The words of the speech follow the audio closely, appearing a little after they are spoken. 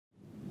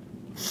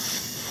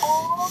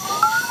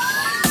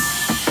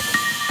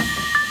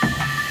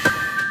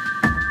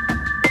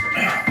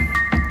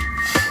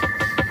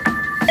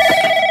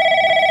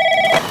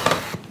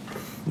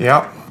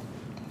Yeah.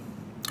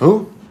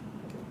 Who?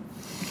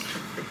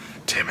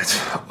 Damn it.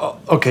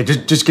 Okay,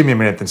 just give me a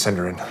minute, then send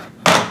her in.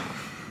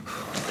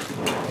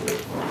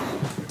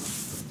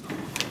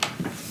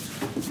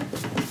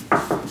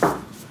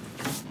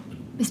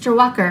 Mr.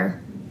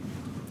 Walker,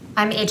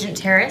 I'm Agent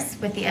Terrace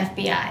with the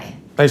FBI.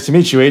 Nice to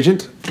meet you,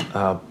 Agent.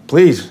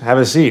 Please, have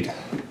a seat.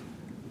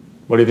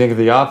 What do you think of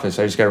the office?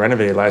 I just got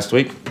renovated last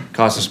week.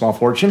 Cost a small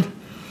fortune.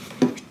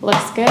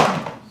 Looks good.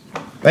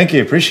 Thank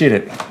you, appreciate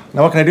it.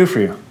 Now what can I do for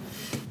you?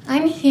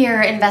 I'm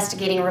here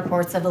investigating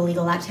reports of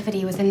illegal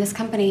activity within this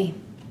company.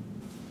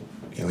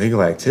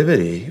 Illegal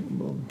activity?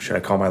 Should I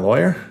call my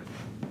lawyer?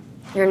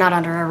 You're not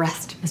under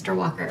arrest, Mr.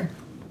 Walker.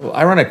 Well,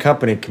 I run a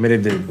company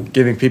committed to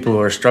giving people who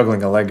are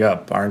struggling a leg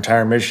up. Our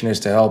entire mission is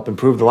to help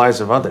improve the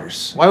lives of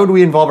others. Why would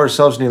we involve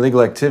ourselves in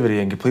illegal activity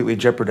and completely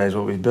jeopardize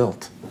what we've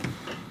built?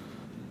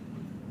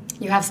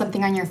 You have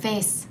something on your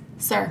face,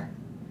 sir.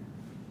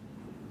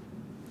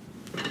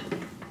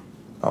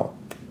 Oh,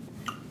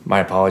 my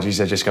apologies.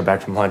 I just got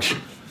back from lunch.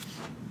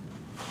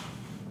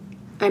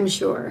 I'm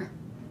sure.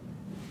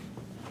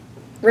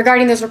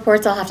 Regarding those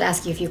reports, I'll have to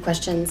ask you a few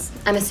questions.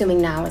 I'm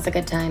assuming now is a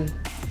good time.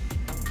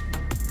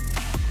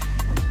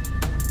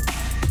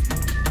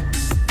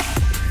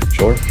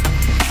 Sure.